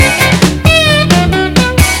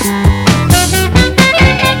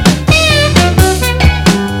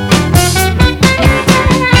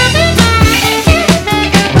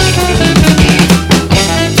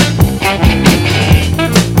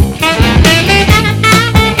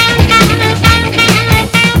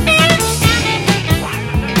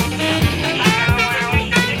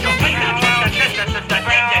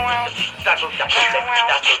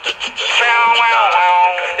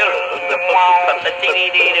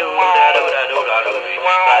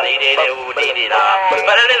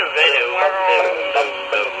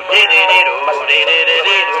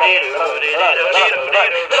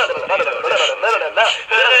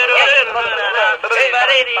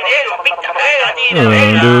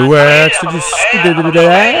The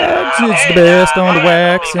wax, it's the best on the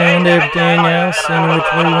wax and everything else. And which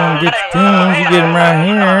way you want to get your tunes, you get them right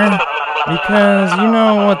here. Because you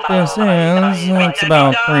know what this is. It's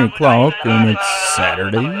about 3 o'clock and it's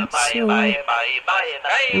Saturday. So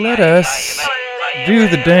let us do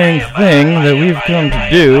the dang thing that we've come to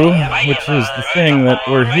do, which is the thing that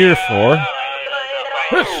we're here for.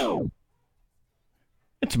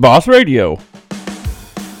 It's Boss Radio.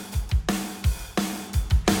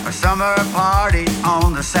 A summer party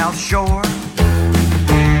on the South Shore.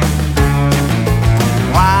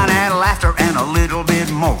 Wine and laughter and a little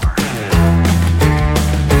bit more.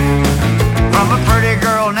 From a pretty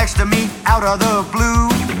girl next to me out of the blue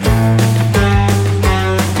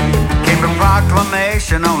came a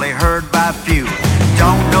proclamation only heard by few.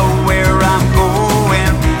 Don't know where I'm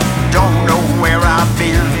going, don't know where I've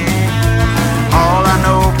been. All I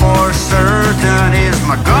know for certain is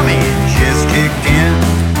my gummy just kicked in.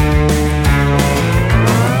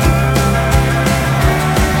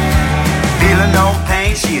 Feeling no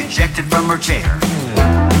pain, she ejected from her chair.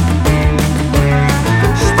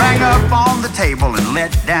 Sprang up on the table and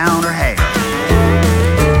let down her hair.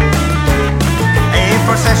 A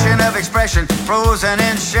procession of expression, frozen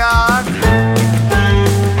in shock.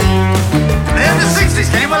 Then the 60s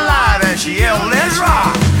came alive and she yelled, "Let's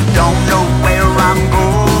rock!" Don't know where I'm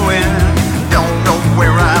going, don't know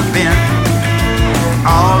where I've been.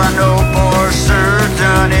 All I know for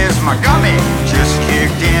certain is my gummy just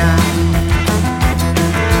kicked in.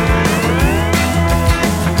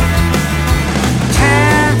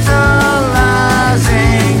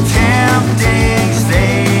 Tempting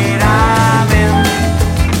state I'm in.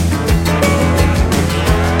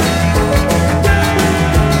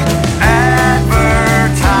 Advertising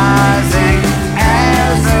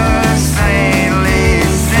as a saintly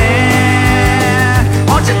sin.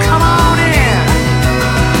 Won't you come on in?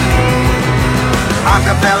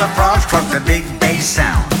 Acapella frogs struck the big bass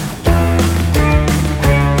sound.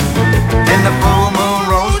 Then the full moon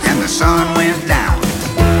rose and the sun went down.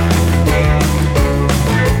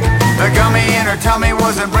 The gummy in her tummy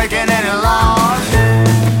wasn't breaking any laws.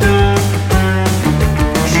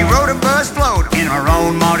 She rode a buzz float in her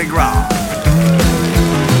own Mardi Gras.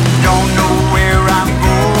 Don't know where I'm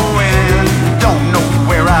going, don't know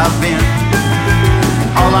where I've been.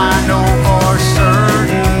 All I know for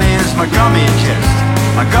certain is my gummy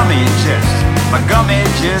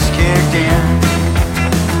just kicked in.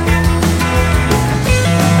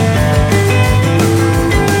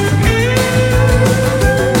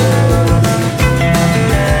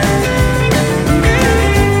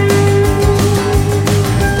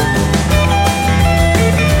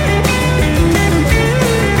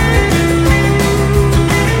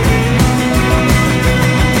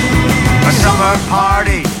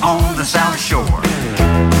 Party on the South Shore.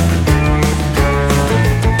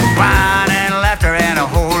 Wine and laughter and a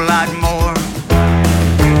whole lot more.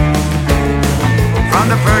 From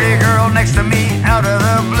the pretty girl next to me out of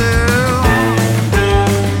the blue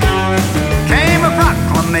came a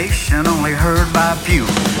proclamation only heard by few.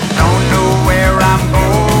 Don't know where I'm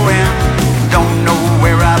going, don't know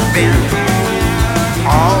where I've been.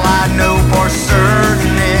 All I know for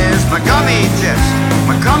certain is my gummy just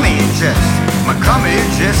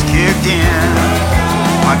kicked in.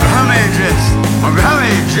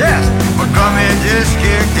 My gummy just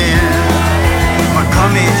kicked in.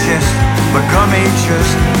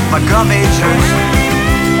 My gummy just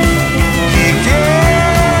kicked in.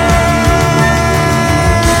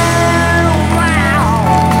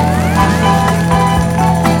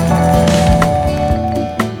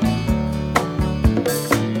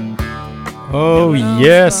 Oh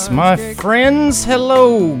yes, my friends,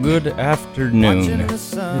 hello, good afternoon.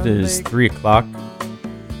 It is 3 o'clock,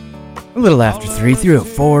 a little after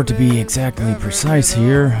 3:04 to be exactly precise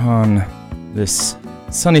here on this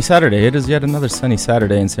sunny Saturday. It is yet another sunny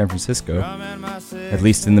Saturday in San Francisco, at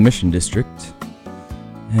least in the Mission District.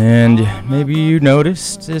 And maybe you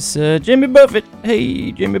noticed this Jimmy Buffett,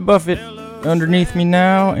 hey Jimmy Buffett, underneath me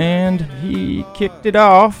now, and he kicked it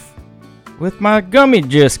off with my gummy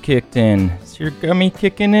just kicked in. Is your gummy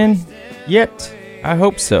kicking in yet? I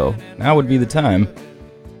hope so. Now would be the time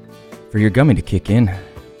for your gummy to kick in.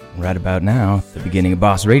 Right about now, at the beginning of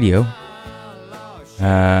Boss Radio.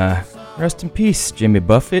 Rest in peace, Jimmy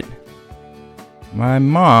Buffett. My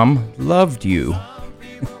mom loved you.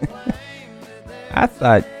 I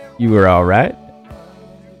thought you were alright.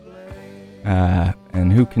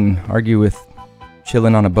 And who can argue with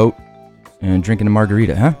chilling on a boat and drinking a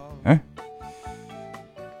margarita, huh?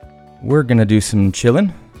 We're gonna do some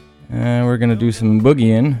chilling. We're gonna do some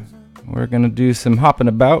boogieing. We're gonna do some hopping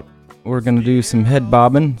about. We're gonna do some head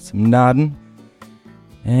bobbing, some nodding,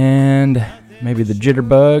 and maybe the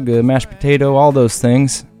jitterbug, mashed potato, all those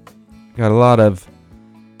things. Got a lot of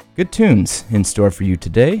good tunes in store for you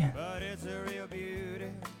today.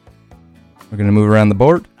 We're gonna move around the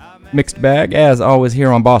board. Mixed bag, as always,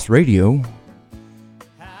 here on Boss Radio.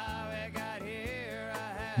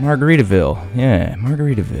 Margaritaville. Yeah,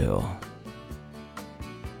 Margaritaville.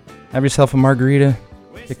 Have yourself a margarita.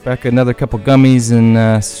 Kick back another couple gummies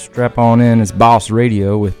and strap on in. It's Boss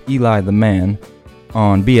Radio with Eli the Man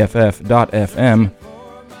on BFF.FM.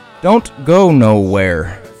 Don't go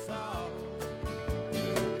nowhere.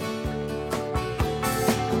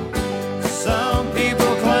 Some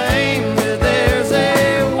people claim that there's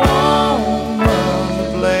a woman to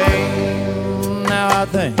blame. Now I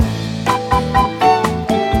think,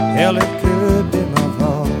 hell, it could be my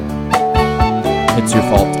fault. It's your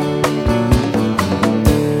fault.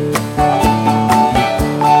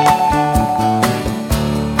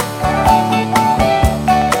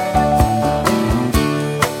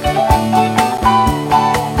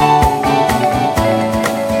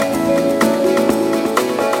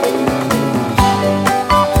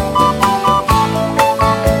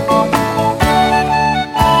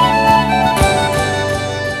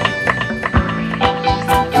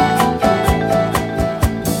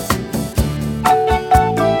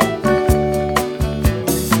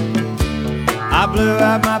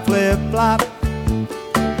 Flip-flop,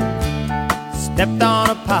 stepped on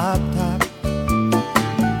a pop-top,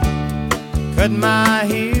 cut my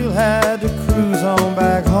heel, had to cruise on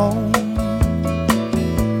back home.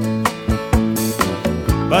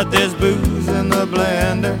 But there's booze in the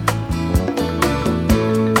blender,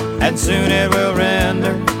 and soon it will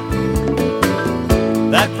render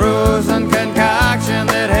that frozen concoction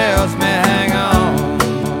that helps me hang on.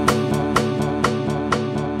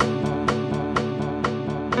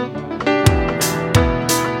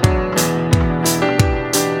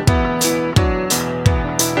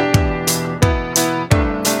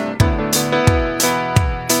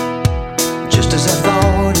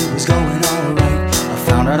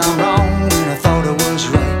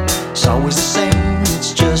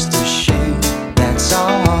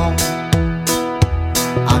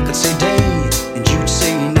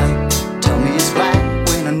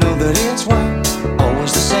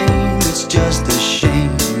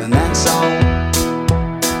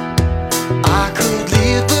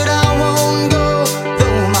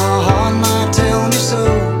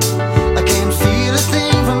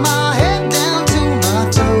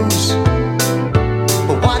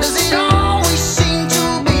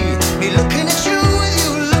 Looking at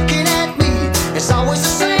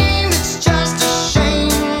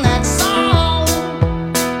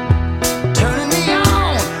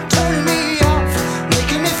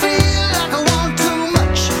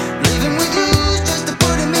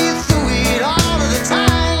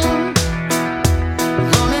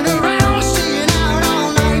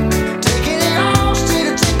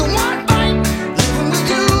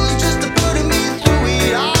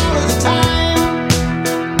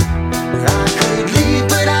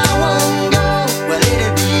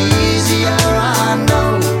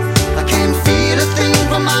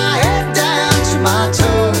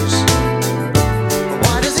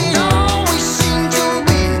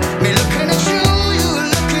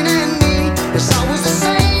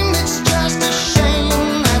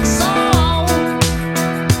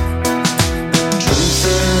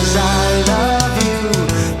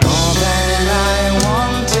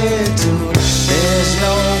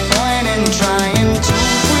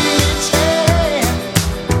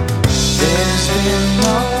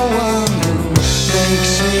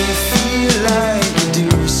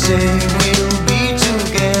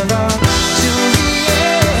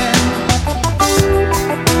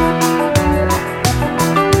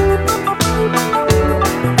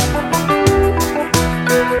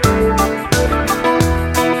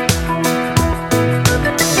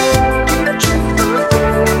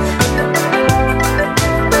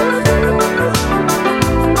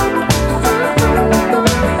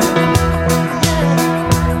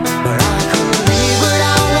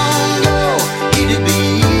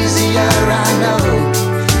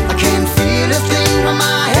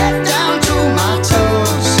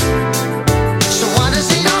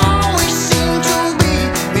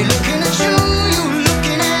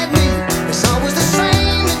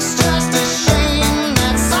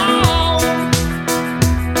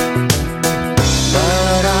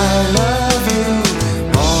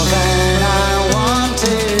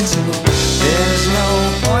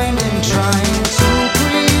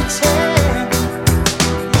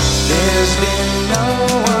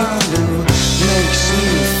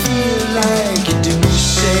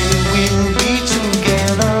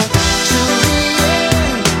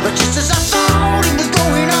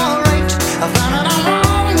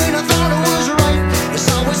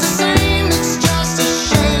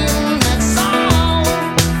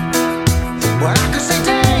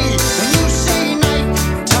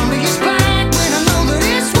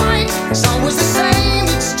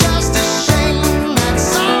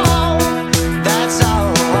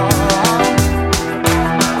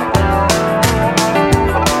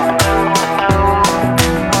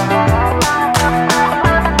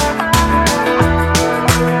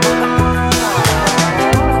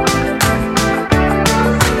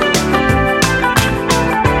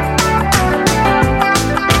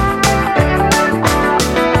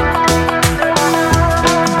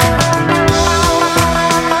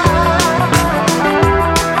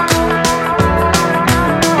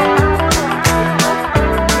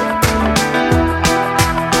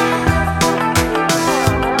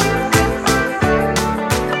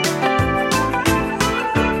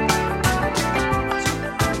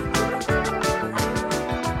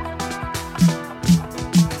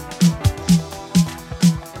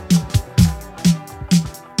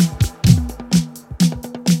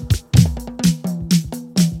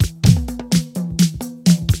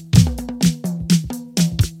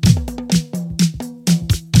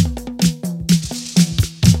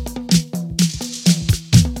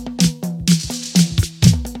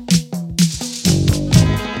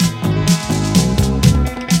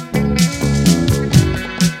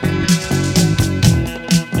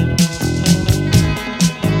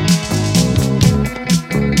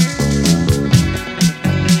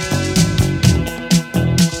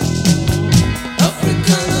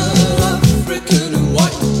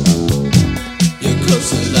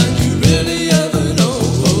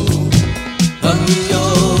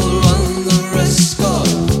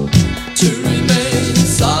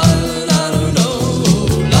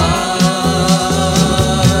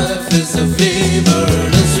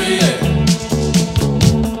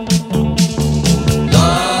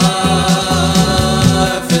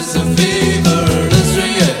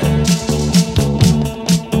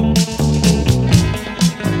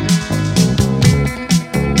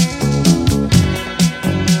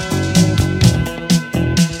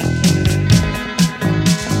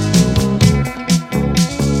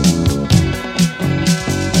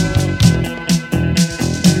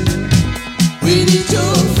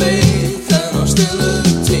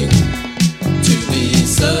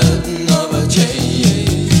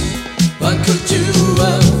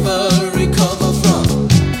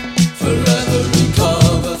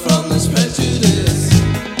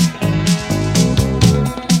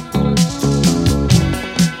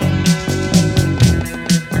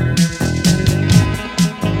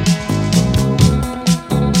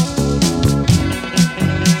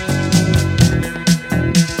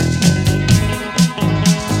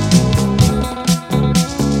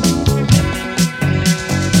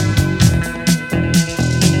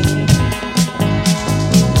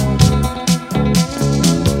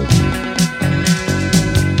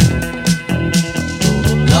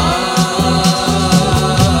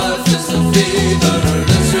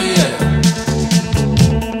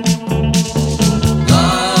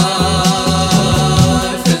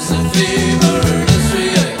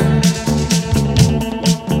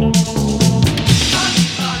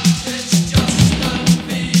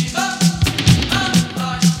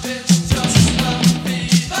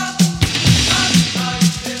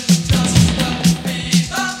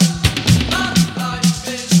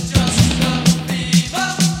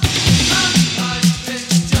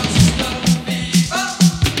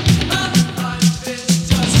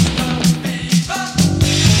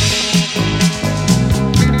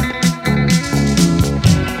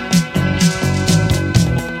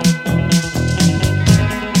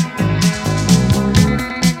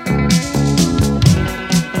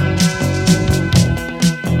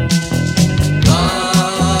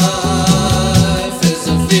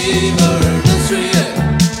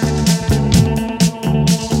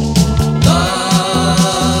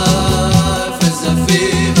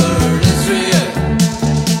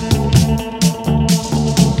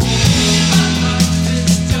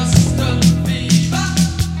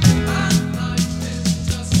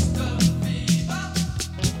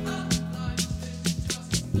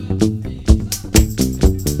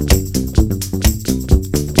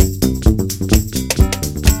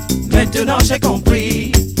Maintenant j'ai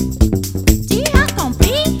compris. Tu as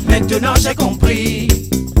compris? Maintenant j'ai compris.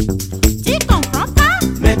 Tu comprends pas?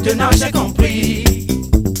 Maintenant j'ai compris.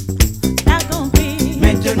 T'as compris?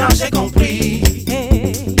 Maintenant j'ai compris.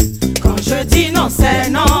 Hey. Quand je dis non, c'est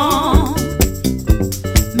non.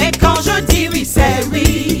 Mais quand je dis oui, c'est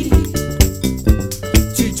oui.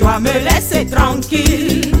 Tu dois me laisser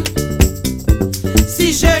tranquille.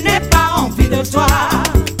 Si je n'ai pas envie de toi,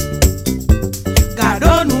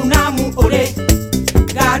 gardons-nous namu ode,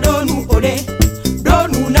 gardons-nous ode,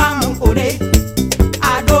 donne-nous namu ode,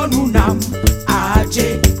 adonne-nous nam,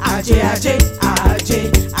 adje, adje, adje,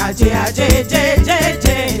 adje, adje, adje, adje,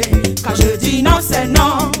 adje. Quand je dis non, c'est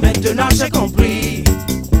non. Maintenant j'ai compris.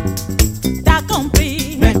 T'as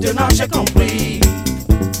compris? Maintenant j'ai compris.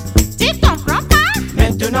 Tu comprends pas?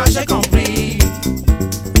 Maintenant j'ai compris.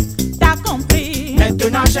 T'as compris?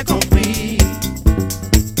 Maintenant j'ai compris.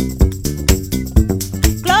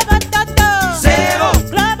 Club à Toto. Zéro.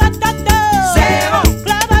 Club à Toto. Zéro.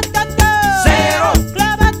 Club à Toto. Zéro.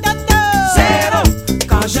 Club à Toto. Zéro.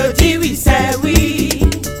 Quand je dis oui, c'est oui.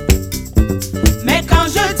 Mais quand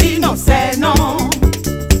je dis non, c'est non.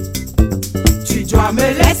 Tu dois me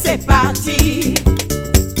laisser partir.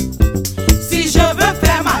 Si je veux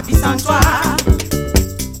faire ma vie sans toi,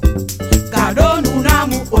 gardons-nous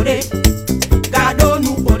namu ode,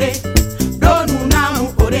 gardons-nous ode, donne-nous namu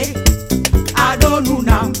ode, adonne-nous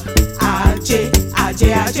nam, adje,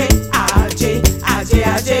 adje, adje, adje, adje,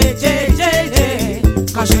 adje, adje, adje.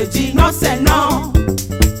 Quand je dis non, c'est non.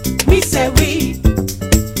 Oui, c'est oui.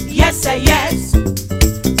 Yes, c'est yes.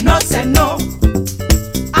 No, c'est no.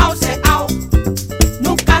 Out, c'est out.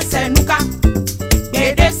 Nuka, c'est nuka.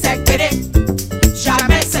 Guédé, c'est guédé.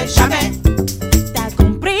 Jamais, c'est jamais. T'as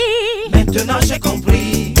compris? Maintenant j'ai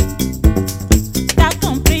compris. T'as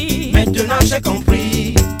compris? Maintenant j'ai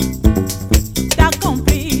compris. T'as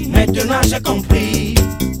compris? Maintenant j'ai compris.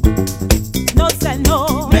 No, c'est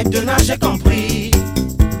no. Maintenant j'ai compris.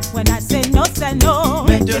 When I say no, c'est no.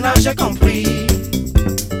 Maintenant j'ai compris.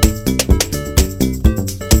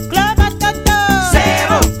 Club à Toto.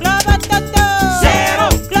 Zéro. Club à Toto. Zéro.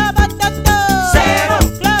 Club à Toto. Zéro.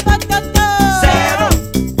 Club à Toto. Zéro.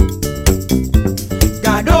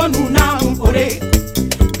 Gardons-nous namu ode,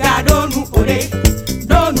 gardons-nous ode,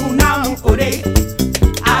 donne-nous namu ode,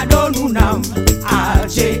 adonne-nous nam,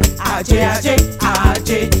 adje, adje, adje,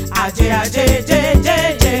 adje, adje, adje, adje,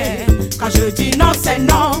 adje. Quand je dis non, c'est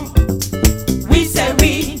non. Oui, c'est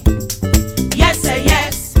oui. Yes, c'est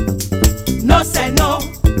yes. No, c'est no.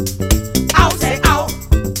 Out, c'est out.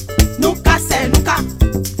 Nuka, c'est nuka.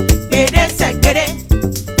 Guédé, c'est guédé.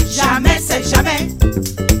 Jamais, c'est jamais.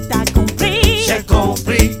 T'as compris? J'ai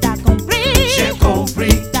compris. T'as compris? J'ai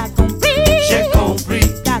compris. T'as compris? J'ai compris.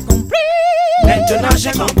 T'as compris? Maintenant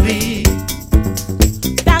j'ai compris.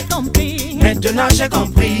 T'as compris? Maintenant j'ai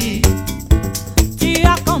compris. Tu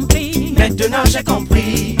as compris? Maintenant j'ai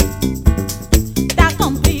compris. T'as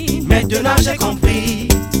compris? Maintenant j'ai compris.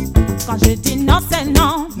 Quand je dis non, c'est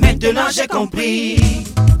non. Maintenant j'ai compris.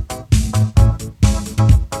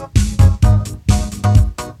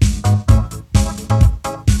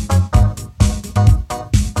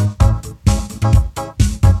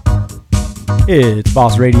 It's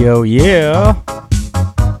Boss Radio, yeah.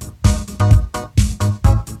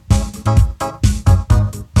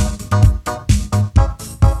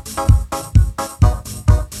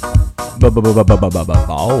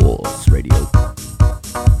 Boss Radio.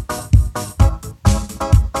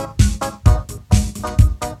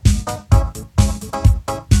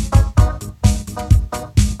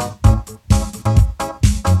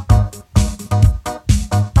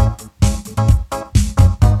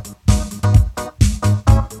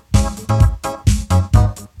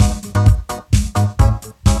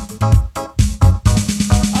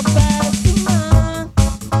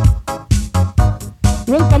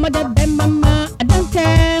 Run from a dead mama, I don't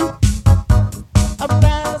care.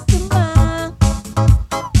 About the man.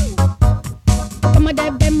 From a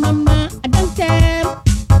dead mama, I don't care.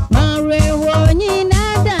 Mare woni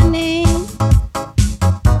na dane.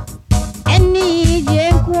 Any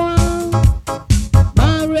jenkwa.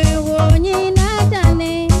 Mare woni na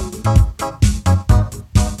dane.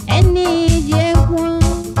 Any jenkwa.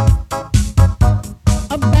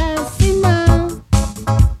 About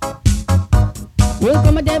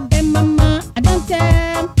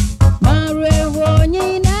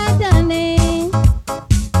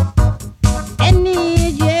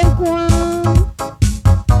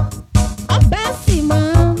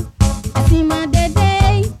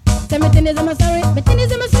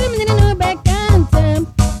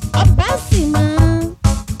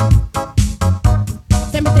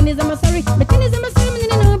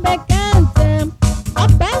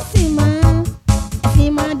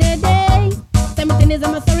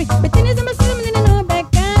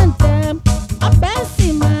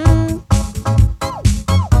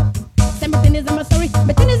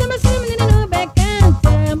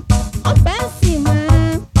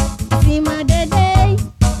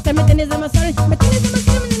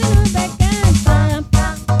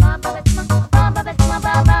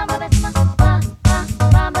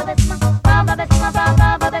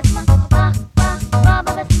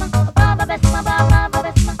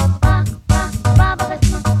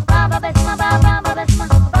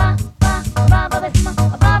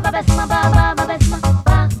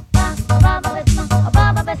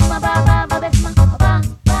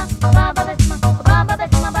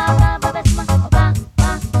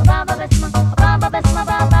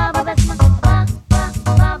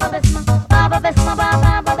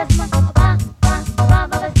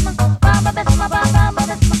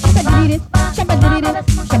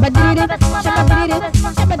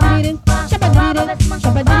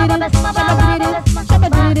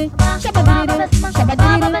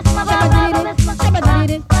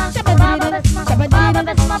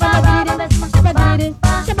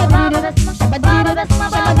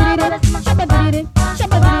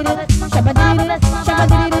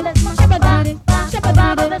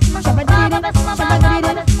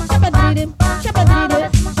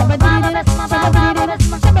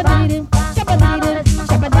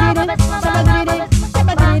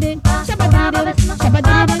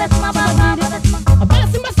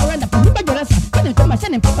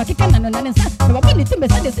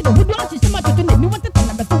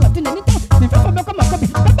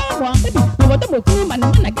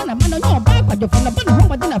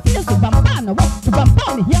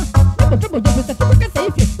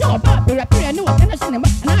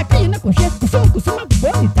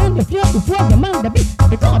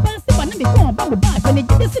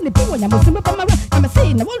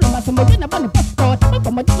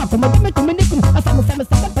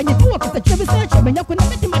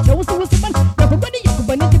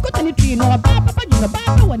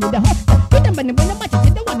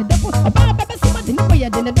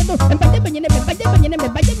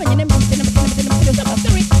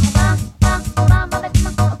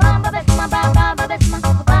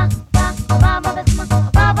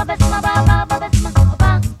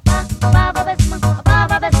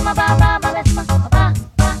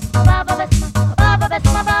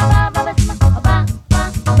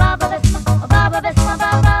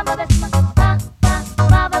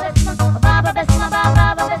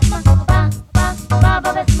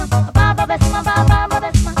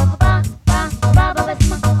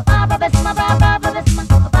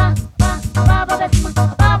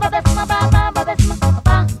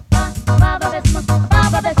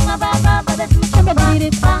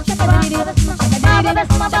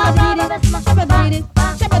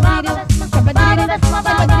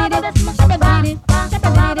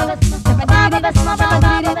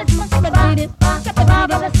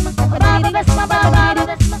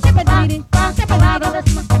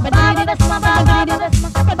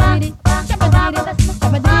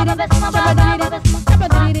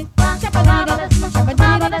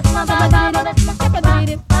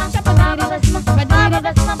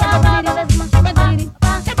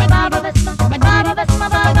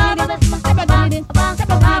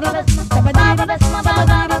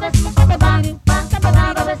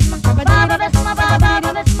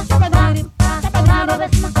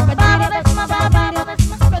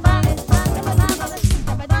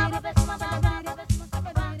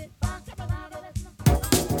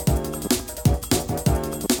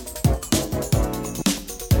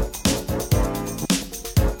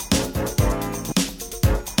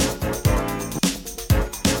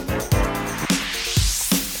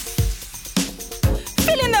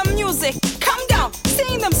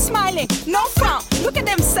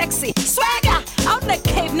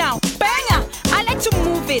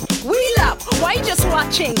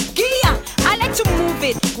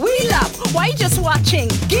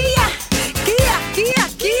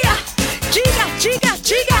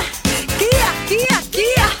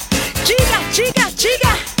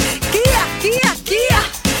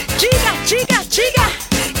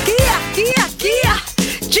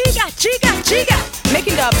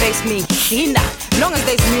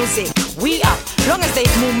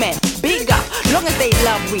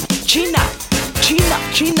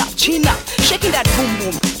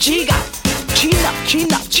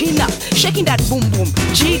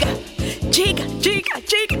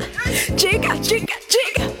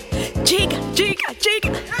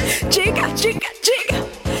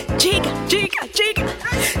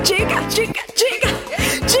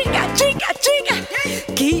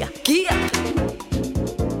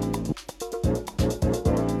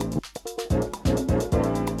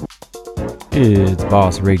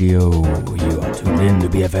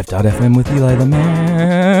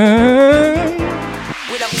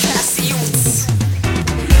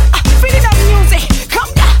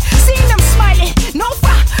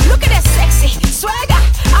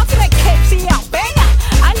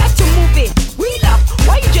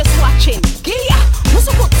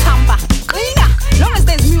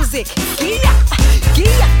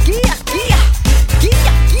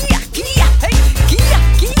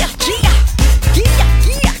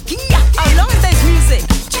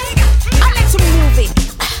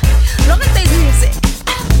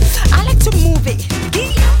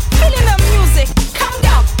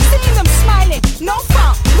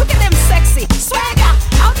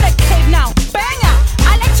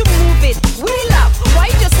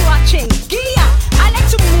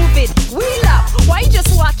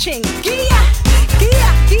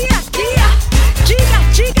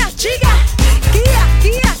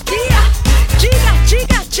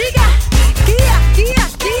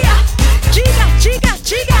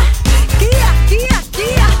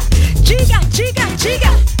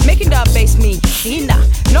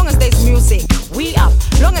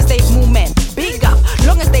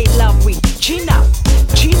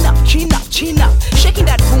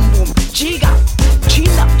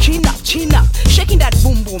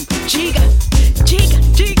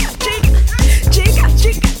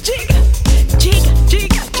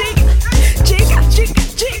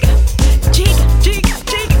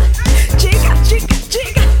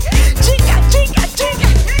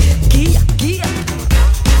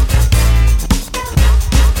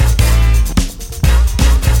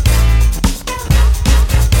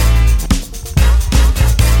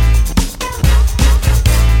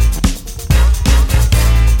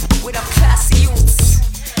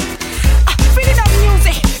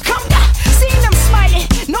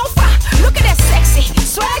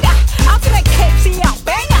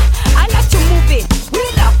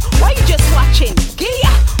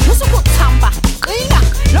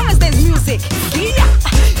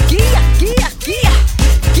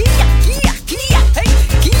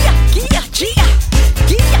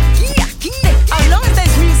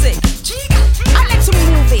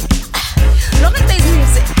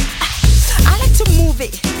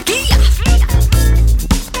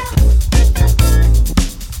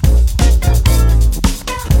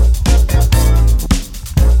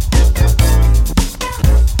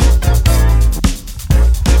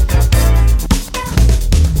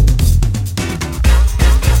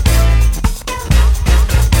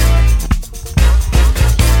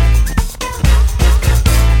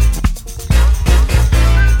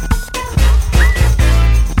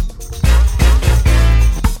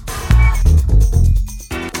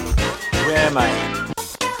am I?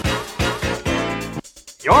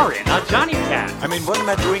 You're in a Johnny Cab. I mean, what am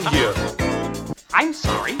I doing here? I'm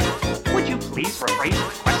sorry. Would you please rephrase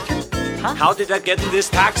the question? Huh? How did I get in this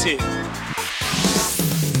taxi?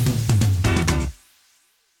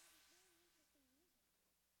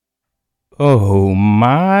 Oh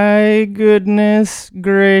my goodness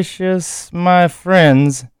gracious, my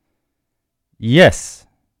friends. Yes.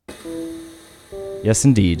 Yes,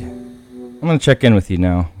 indeed. I'm going to check in with you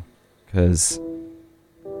now, because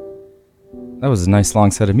that was a nice long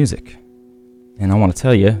set of music. And I want to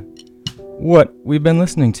tell you what we've been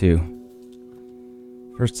listening to.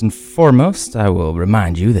 First and foremost, I will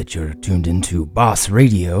remind you that you're tuned into Boss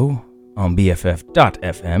Radio on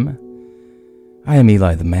BFF.FM. I am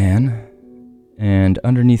Eli the Man. And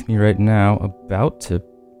underneath me right now, about to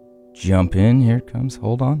jump in, here it comes,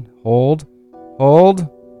 hold on, hold.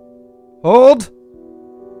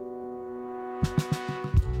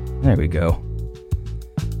 There we go.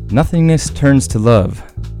 Nothingness Turns to Love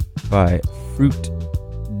by Fruit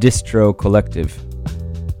Distro Collective.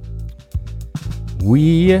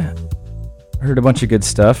 We heard a bunch of good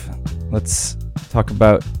stuff. Let's talk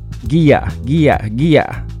about Gia,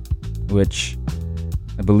 which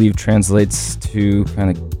I believe translates to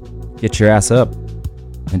kind of get your ass up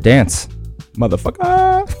and dance,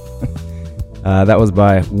 motherfucker. That was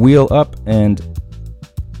by Wheel Up and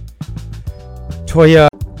Toya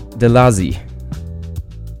Delazi.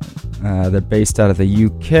 They're based out of the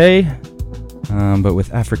UK, but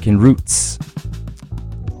with African roots.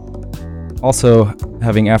 Also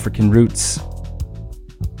having African roots,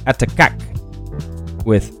 Atakak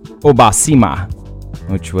with Obasima,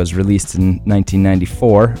 which was released in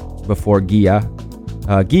 1994 before Gia.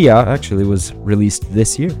 Gia actually was released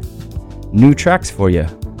this year. New tracks for you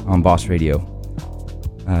on Boss Radio.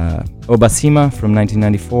 Obasima from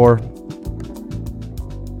 1994.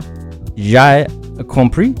 J'ai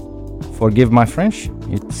compris. Forgive my French.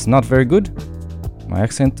 It's not very good. My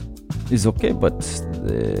accent is okay, but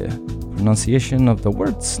the pronunciation of the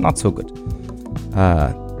words not so good.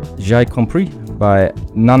 J'ai compris by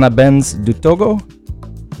Nana Benz du Togo.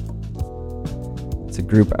 It's a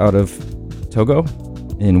group out of Togo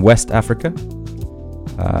in West Africa.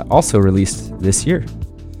 Also released this year.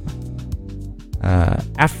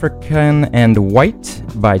 African and White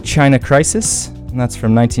by China Crisis, and that's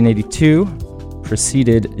from 1982.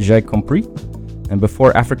 Preceded J'ai Compris. And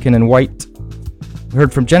before African and White, we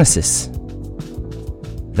heard from Genesis.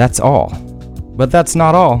 That's all. But that's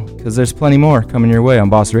not all, because there's plenty more coming your way on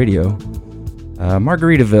Boss Radio.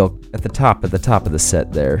 Margaritaville at the top of the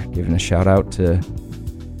set there, giving a shout out to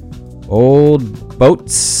Old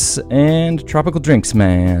Boats and Tropical Drinks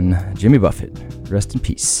Man, Jimmy Buffett. Rest in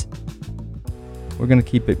peace. We're going to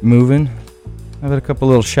keep it moving. I've got a couple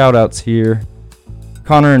little shout outs here.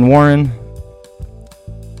 Connor and Warren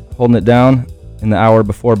holding it down in the hour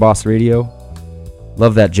before Boss Radio.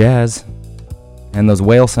 Love that jazz and those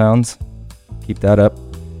whale sounds. Keep that up.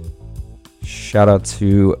 Shout out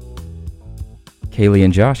to Kaylee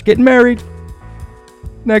and Josh getting married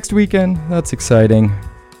next weekend. That's exciting.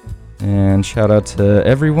 And shout out to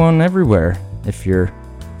everyone everywhere. If you're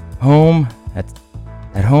home,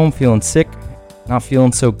 at home feeling sick, not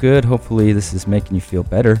feeling so good, hopefully this is making you feel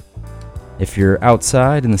better. If you're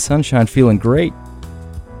outside in the sunshine feeling great,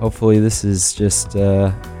 hopefully this is just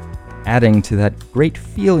adding to that great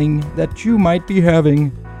feeling that you might be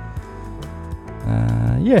having.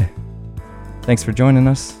 Yeah. Thanks for joining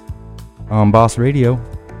us on Boss Radio.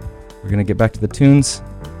 We're going to get back to the tunes.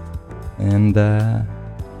 And,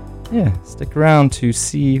 yeah, stick around to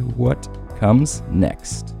see what comes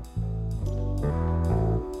next.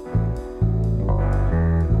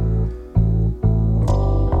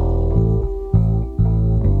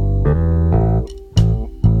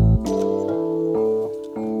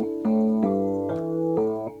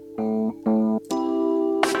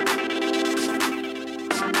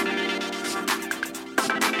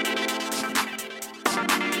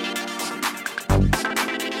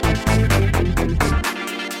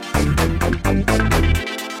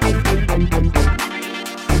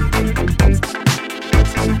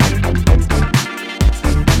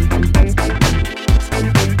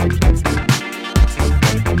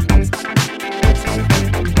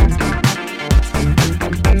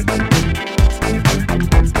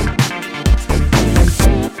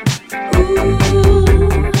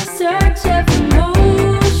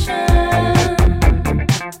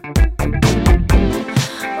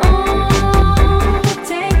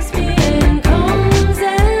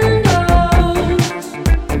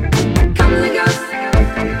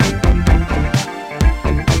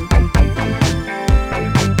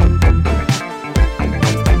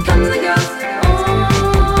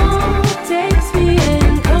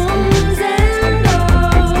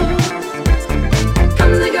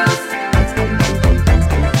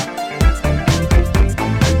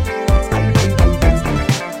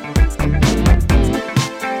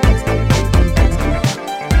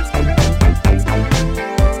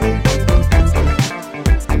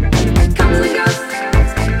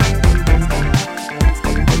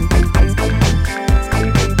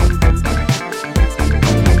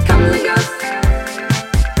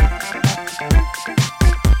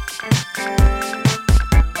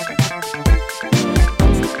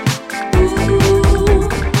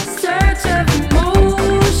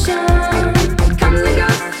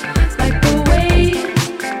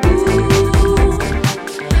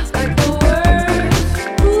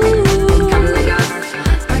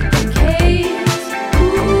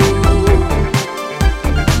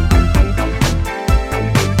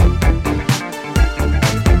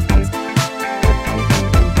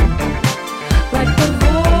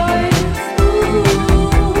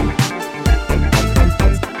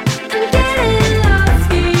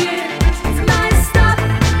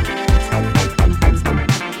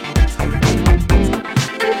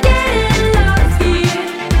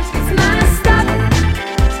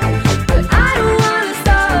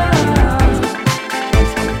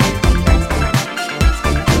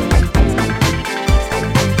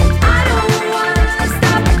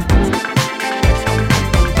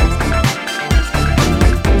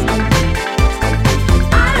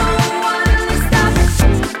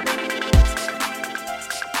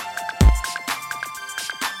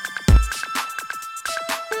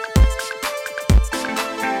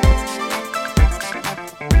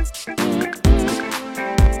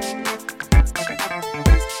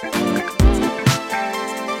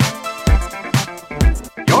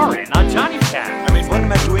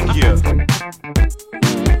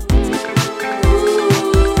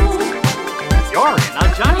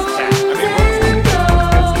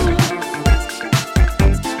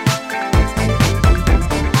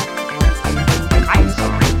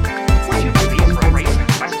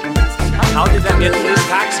 How did I get in this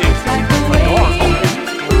taxi? The door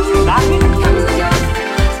open. Nothing?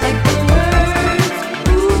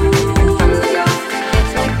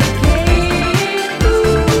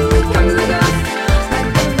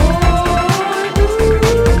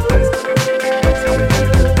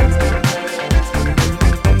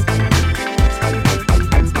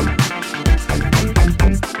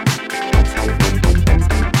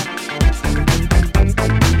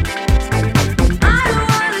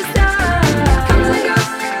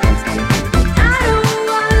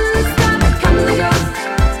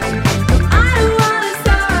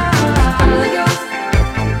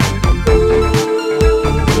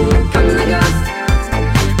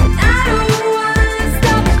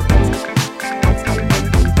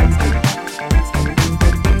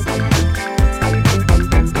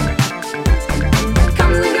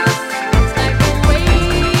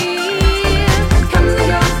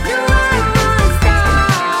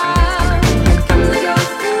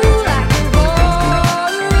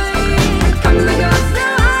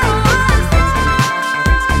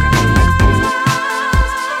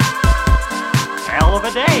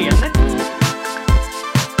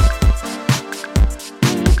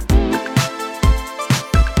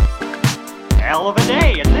 Hell of a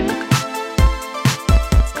day, isn't it?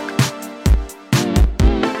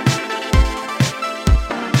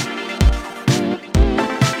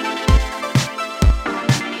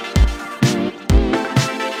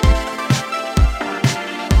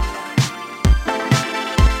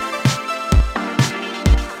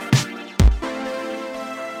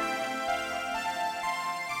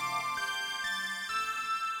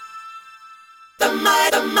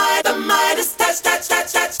 The Midas touch.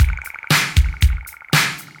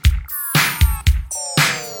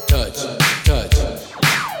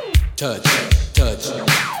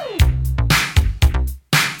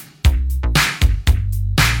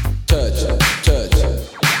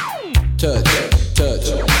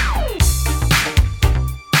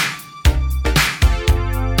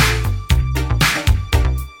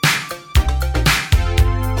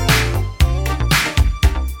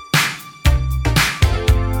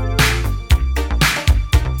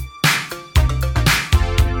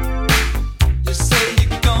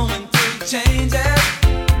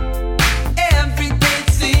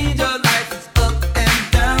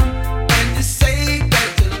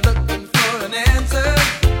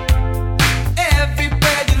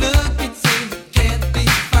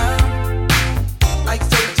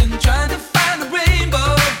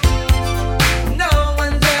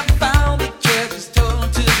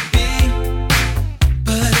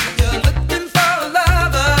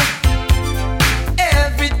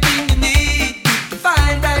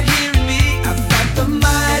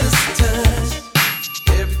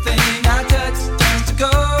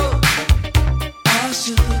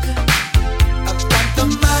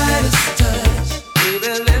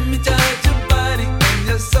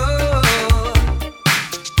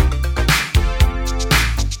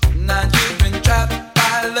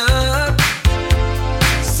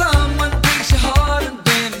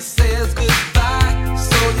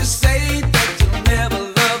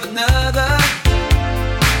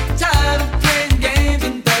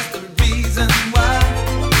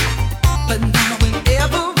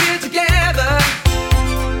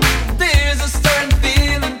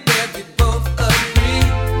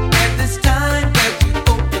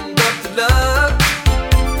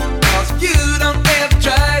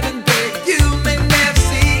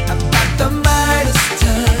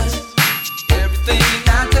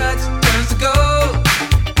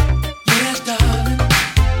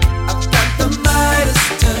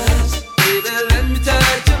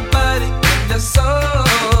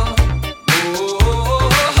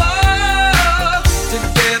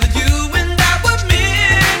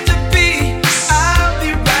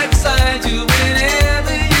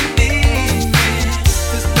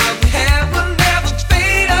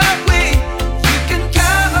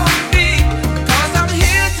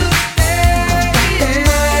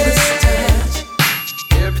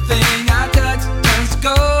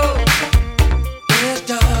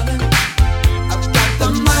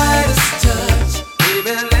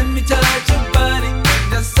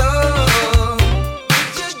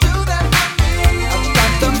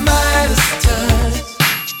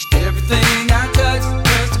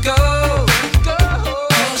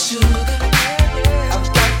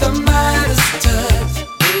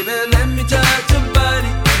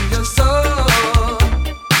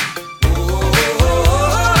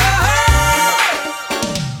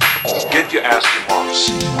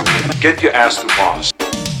 Get your ass to boss.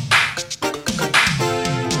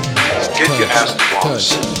 Get your ass to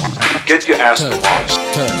boss. Get your ass to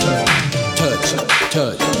boss.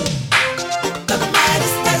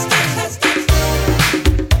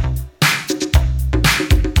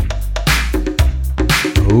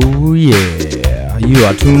 You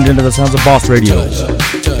are tuned into the sounds of Boss Radio.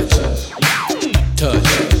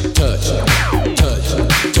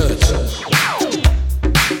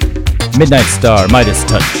 Midnight Star, Midas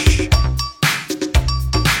Touch.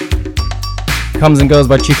 Comes and Goes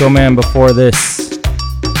by Chico Man before this.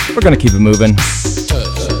 We're gonna keep it moving.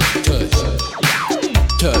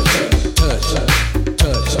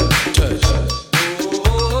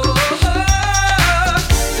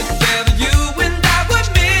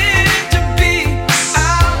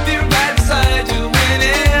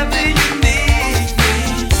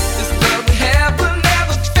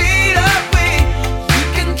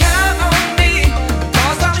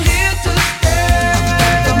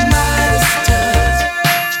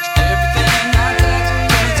 Everything I touch,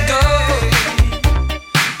 let's go.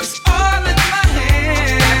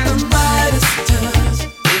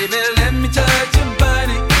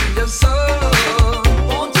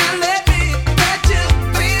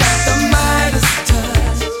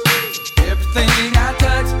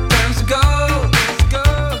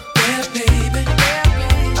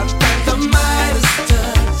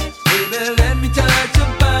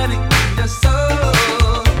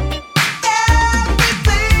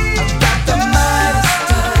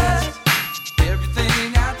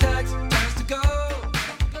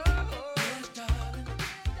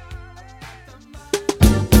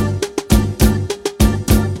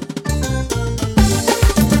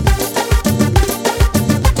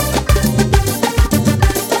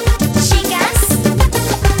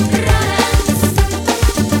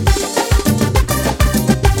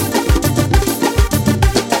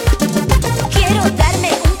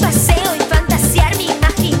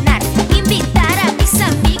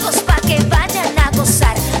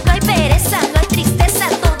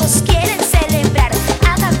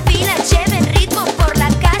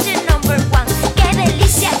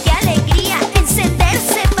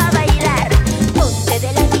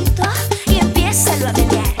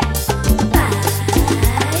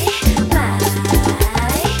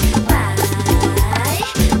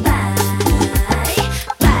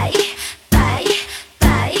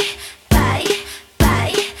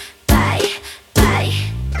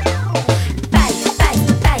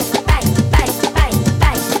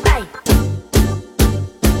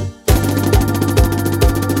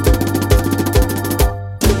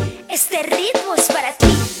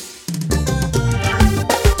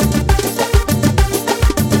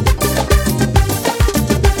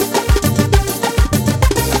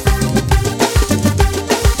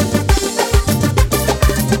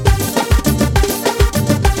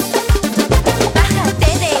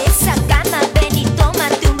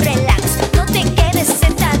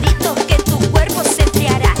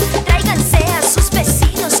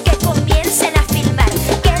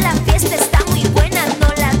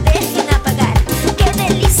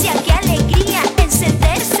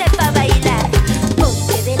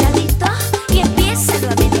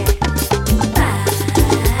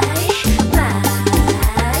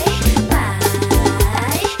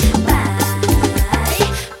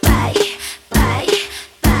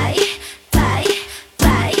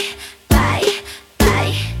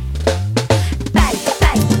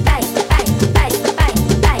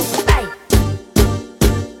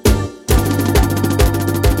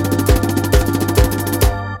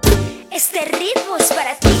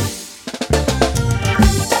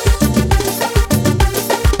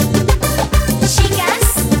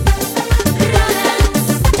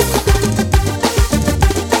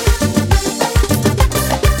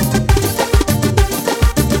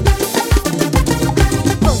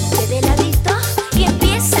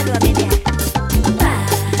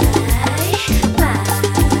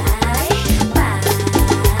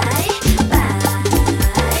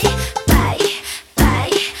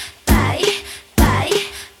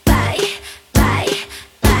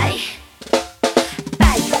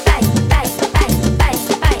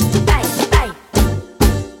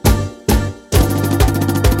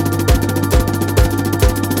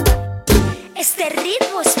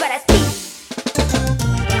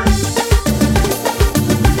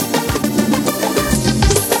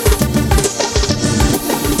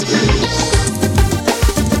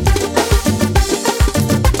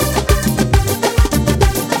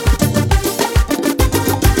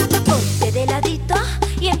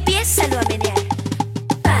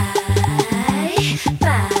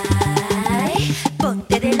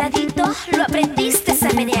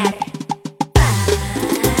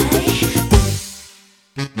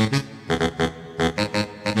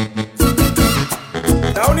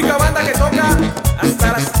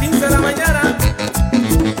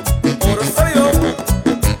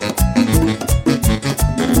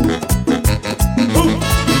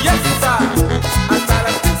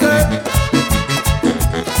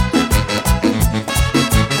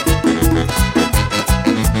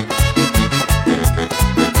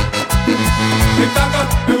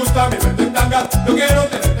 tanga, yo quiero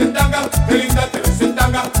tenerte en tanga, qué linda te ves en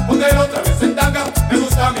tanga, póntelo otra vez en tanga, me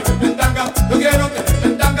gusta mi verte en tanga, yo quiero tenerte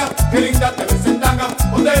en tanga, qué linda te ves en tanga,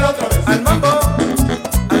 póntelo otra vez. Al mambo,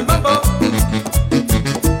 al mambo.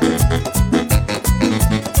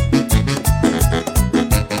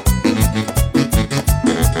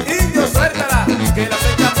 Indio, suéltala, que la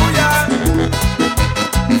fecha tuya.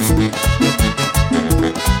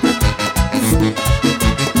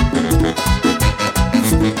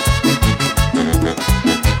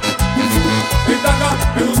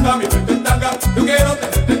 Me gusta mi verte en tanga, yo quiero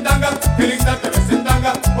tenerte en tanga, qué linda te ves en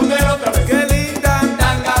tanga, póntela otra vez. Qué linda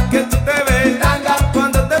tanga, que tú te ves tanga,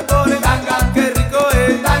 cuando te pones tanga, qué rico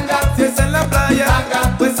es tanga, si es en la playa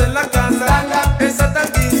tanga, pues en la casa tanga, esa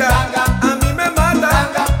tanguita tanga, a mí me mata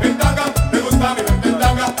tanga, en tanga, me gusta mi verte en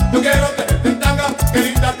tanga, yo quiero tenerte en tanga, qué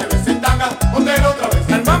linda te ves en tanga, póntela otra vez.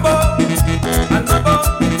 Al mambo, al mambo.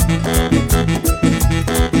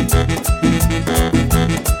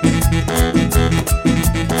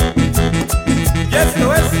 Y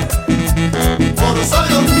esto es Oro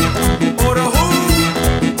Sólido, Oro Who,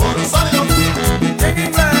 Oro Sólido, en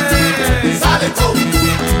inglés, sale tú,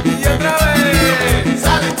 y otra vez,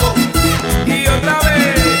 sale tú, y otra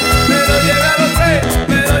vez, me lo llevé a los tres,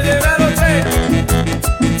 me lo llevé a los tres.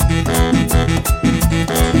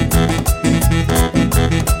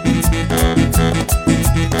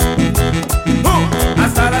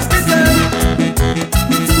 Hasta las 15.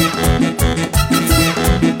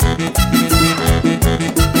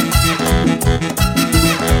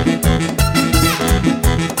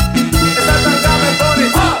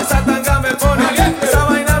 Esa tanga me pone, esa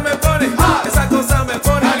vaina me pone, esa cosa me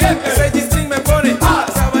pone, ese G-string me pone,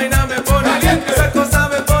 esa vaina me pone, esa cosa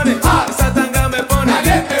me pone, esa tanga me pone.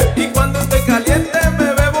 Y cuando estoy caliente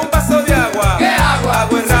me bebo un vaso de agua. ¿Qué agua?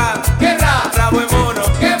 Agua es rap, ¿qué rap? Rabo es mono,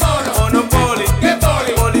 ¿qué mono? Monopoly, ¿qué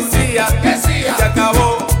poli? Policía, ¿qué cia? Se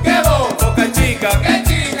acabó, ¿qué bo? Boca chica, ¿qué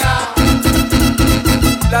chica?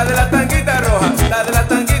 La de la tanguita roja, la de la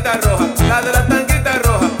tanguita roja, la de la tanguita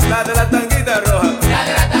roja, la de la tanguita roja. La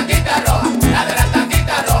de la tanguita roja, la de la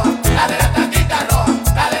tanguita roja, la de la tanguita roja,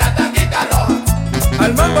 la de la tanguita roja.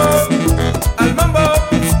 Al mambo, al mambo.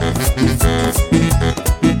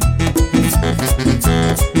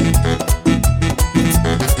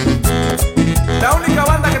 La única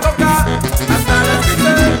banda que toca hasta las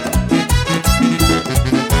 15.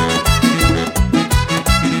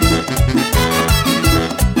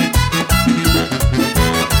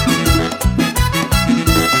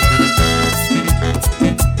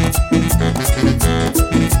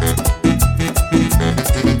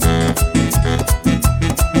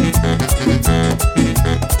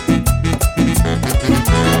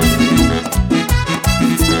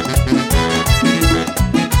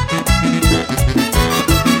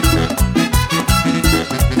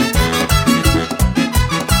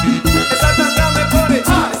 Esa tanga me pone,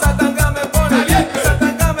 esa tanga me pone, esa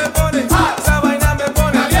tanga me pone, esa vaina me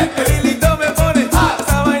pone, el hilito me pone,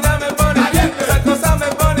 esa vaina me pone, esa cosa me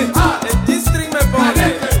pone, el G-string me pone.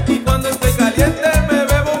 Y cuando estoy caliente me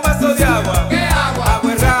bebo un vaso de agua. ¿Qué agua?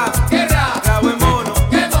 Agua es rap, ¿qué rap? Rabo es mono,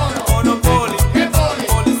 ¿qué mono? Monopoly, ¿qué poli?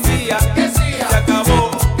 Policía, ¿qué cia? Se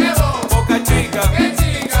acabó, ¿qué bo? Boca chica, ¿qué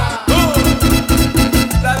chica?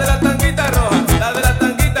 La de la tanguita roja, la de la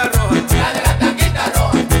tanguita roja, la de la tanguita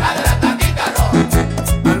roja, la de la tanguita roja.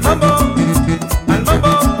 Al mambo, al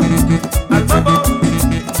mambo, al mambo.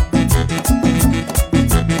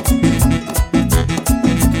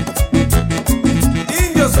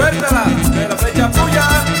 Indio, suéltala, de la flecha puya.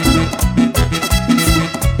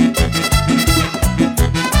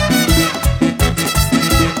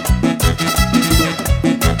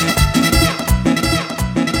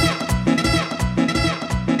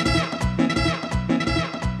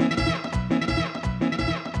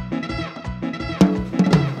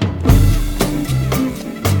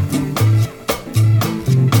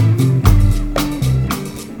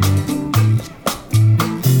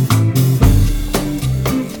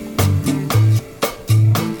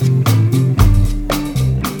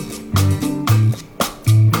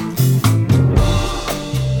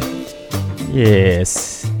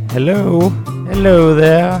 Yes. Hello. Hello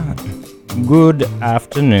there. Good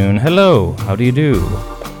afternoon. Hello. How do you do?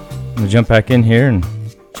 I'm gonna jump back in here and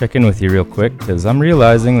check in with you real quick because I'm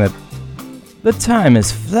realizing that the time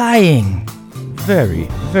is flying very,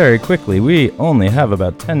 very quickly. We only have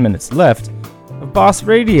about 10 minutes left of Boss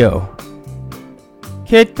Radio.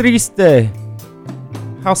 Que triste.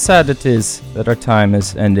 How sad it is that our time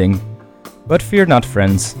is ending. But fear not,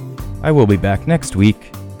 friends. I will be back next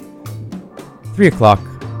week. 3 o'clock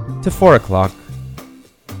to 4 o'clock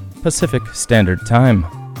Pacific Standard Time.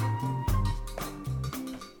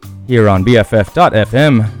 here on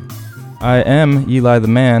BFF.FM. I am Eli the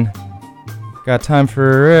Man. Got time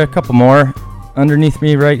for a couple more. Underneath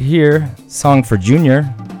me right here, Song for Junior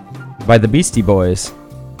by the Beastie Boys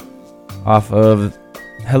off of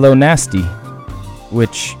Hello Nasty,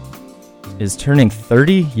 which is turning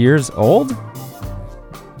 30 years old?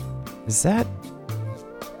 Is that...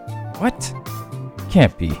 what?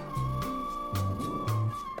 Can't be.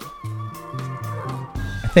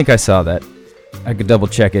 I think I saw that. I could double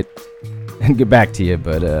check it and get back to you,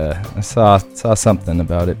 but I saw something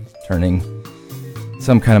about it turning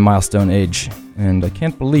some kind of milestone age, and I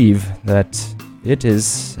can't believe that it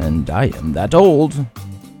is, and I am that old.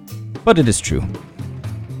 But it is true.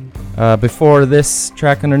 Before this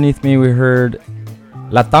track underneath me, we heard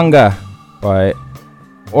La Tanga by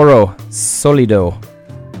Oro Solido.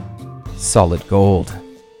 Solid Gold.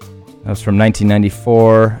 That was from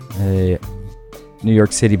 1994, a New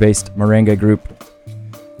York City-based merengue group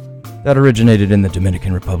that originated in the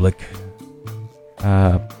Dominican Republic.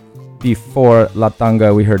 Before La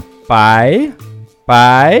Tanga, we heard Bye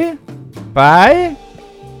by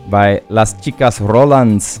Las Chicas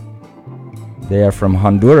Rolands. They are from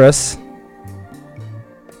Honduras.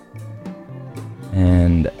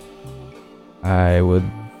 And I would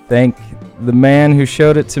thank the man who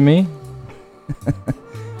showed it to me.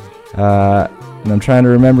 And I'm trying to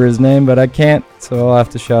remember his name, but I can't, so I'll have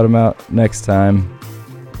to shout him out next time.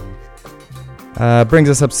 Brings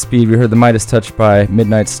us up to speed. We heard The Midas Touch by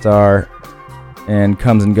Midnight Star and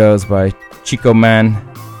Comes and Goes by Chico Man,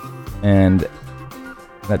 and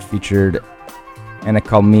that featured Ana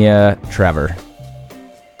Calmia Traver.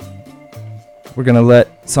 We're gonna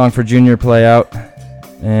let Song for Junior play out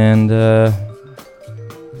and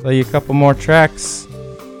play you a couple more tracks,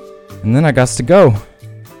 and then I got to go.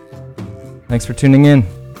 Thanks for tuning in.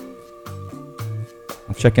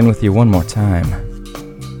 I'll check in with you one more time.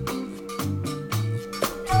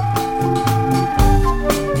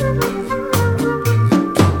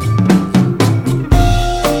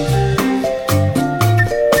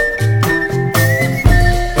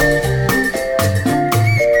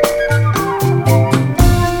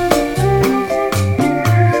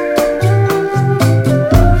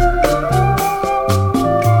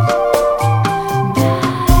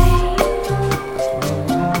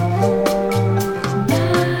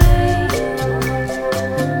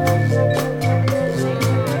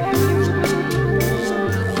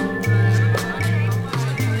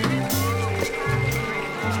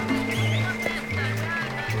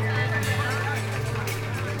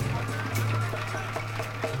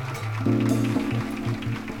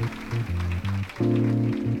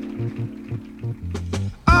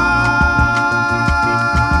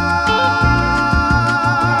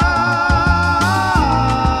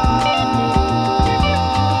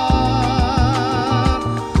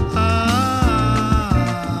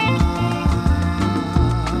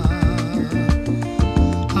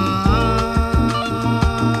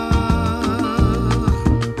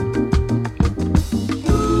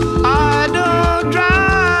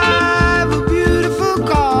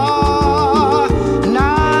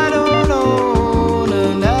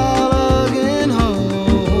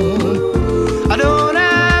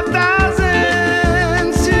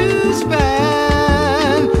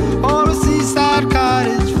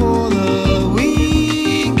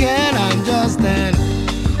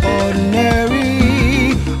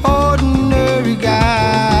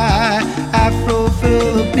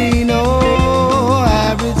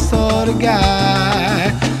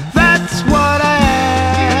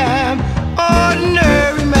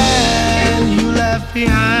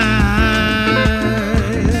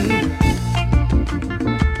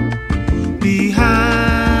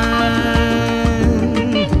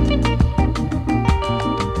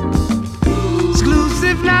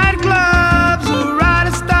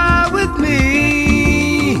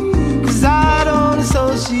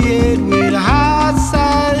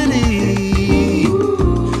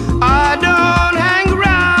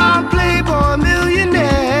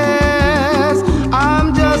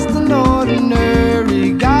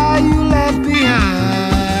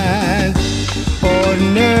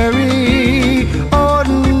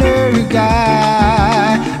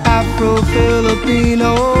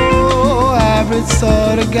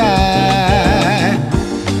 Sort of guy,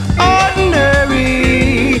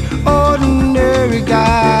 ordinary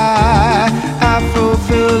guy,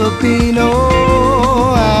 Afro-Filipino,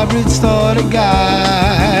 average sort of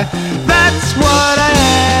guy. That's what I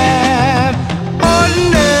am,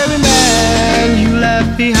 ordinary man you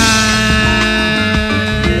left behind.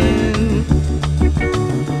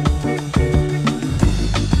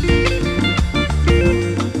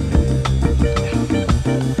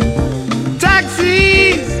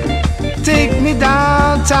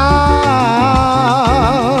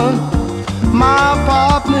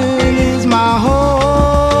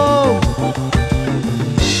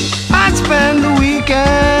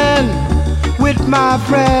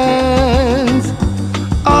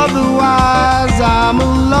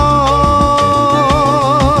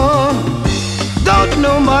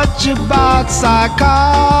 much about psychology.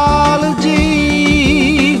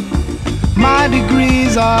 My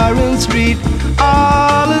degrees are in streetology.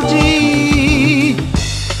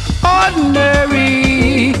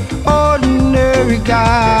 Ordinary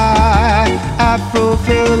guy,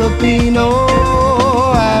 Afro-Filipino,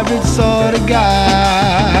 average sort of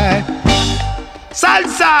guy.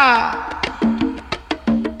 Salsa!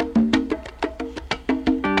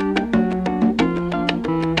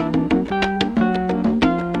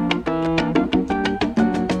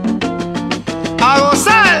 A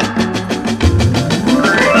gozar.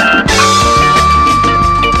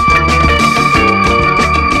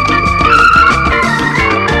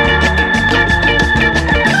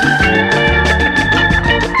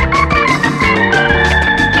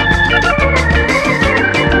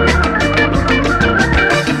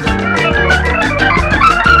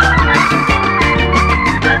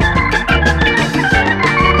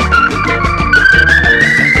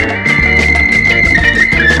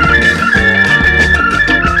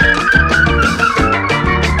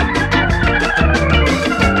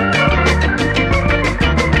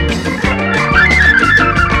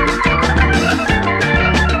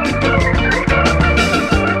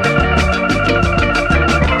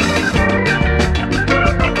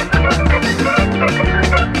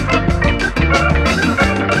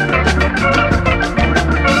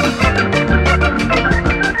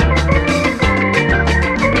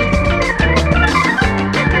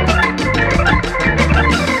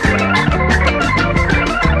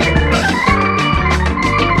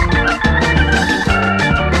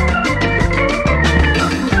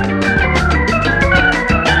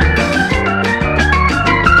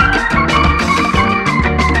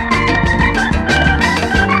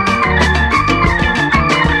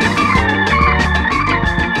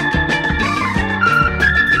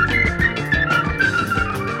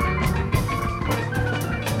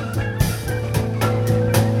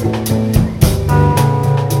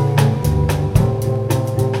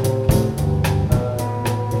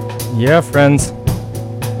 Yeah, friends,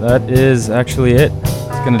 that is actually it.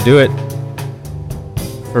 It's gonna do it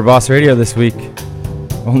for Boss Radio this week.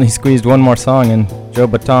 Only squeezed one more song in. Joe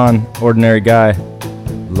Baton, Ordinary Guy.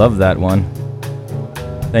 Love that one.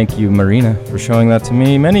 Thank you, Marina, for showing that to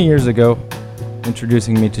me many years ago,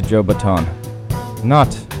 introducing me to Joe Baton.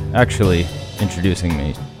 Not actually introducing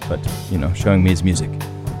me, but, showing me his music.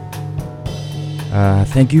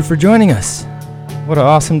 Thank you for joining us. What an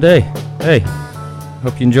awesome day. Hey.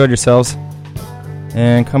 Hope you enjoyed yourselves.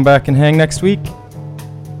 And come back and hang next week.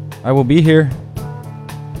 I will be here.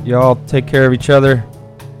 Y'all take care of each other.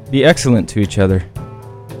 Be excellent to each other.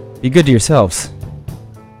 Be good to yourselves.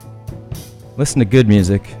 Listen to good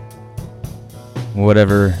music.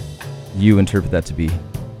 Whatever you interpret that to be.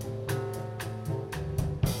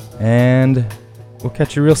 And we'll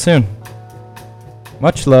catch you real soon.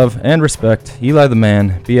 Much love and respect. Eli the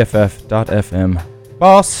Man, BFF.FM.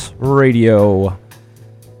 Boss Radio.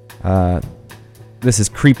 This is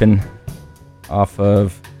Creepin' off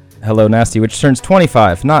of Hello Nasty, which turns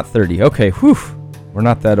 25, not 30. Okay, whew. We're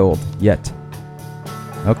not that old yet.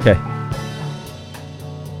 Okay.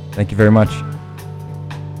 Thank you very much.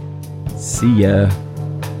 See ya.